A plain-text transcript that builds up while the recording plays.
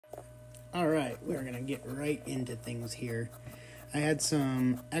Alright, we're gonna get right into things here. I had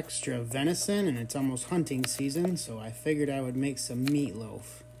some extra venison and it's almost hunting season, so I figured I would make some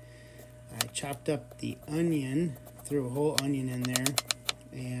meatloaf. I chopped up the onion, threw a whole onion in there,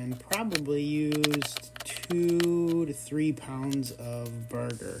 and probably used 2 to 3 pounds of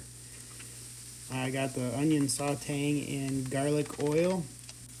burger. I got the onion sauteing in garlic oil,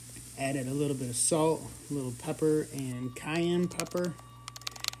 added a little bit of salt, a little pepper and cayenne pepper,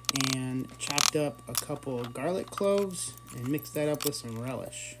 and chopped up a couple of garlic cloves and mixed that up with some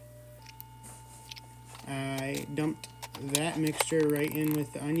relish. I dumped that mixture right in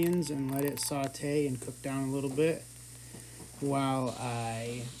with the onions and let it saute and cook down a little bit while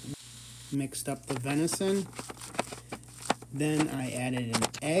I mixed up the venison. Then I added an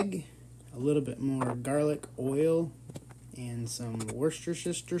egg, a little bit more garlic oil, and some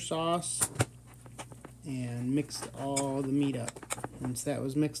Worcestershire sauce, and mixed all the meat up. Once that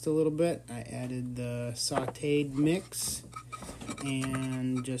was mixed a little bit, I added the sauteed mix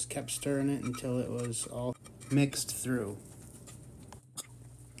and just kept stirring it until it was all mixed through.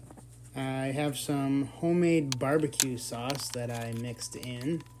 I have some homemade barbecue sauce that I mixed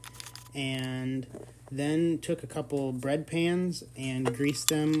in, and then took a couple bread pans and greased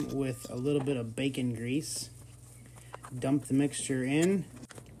them with a little bit of bacon grease. Dumped the mixture in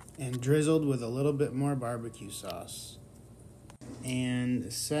and drizzled with a little bit more barbecue sauce.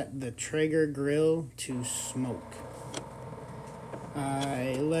 And set the Traeger grill to smoke.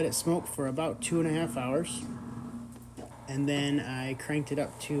 I let it smoke for about 2.5 hours. And then I cranked it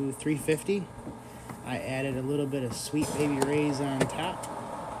up to 350. I added a little bit of Sweet Baby Ray's on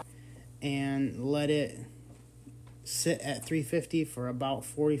top and let it sit at 350 for about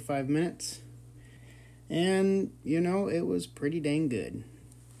 45 minutes. And, it was pretty dang good.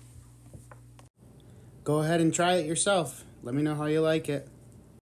 Go ahead and try it yourself. Let me know how you like it.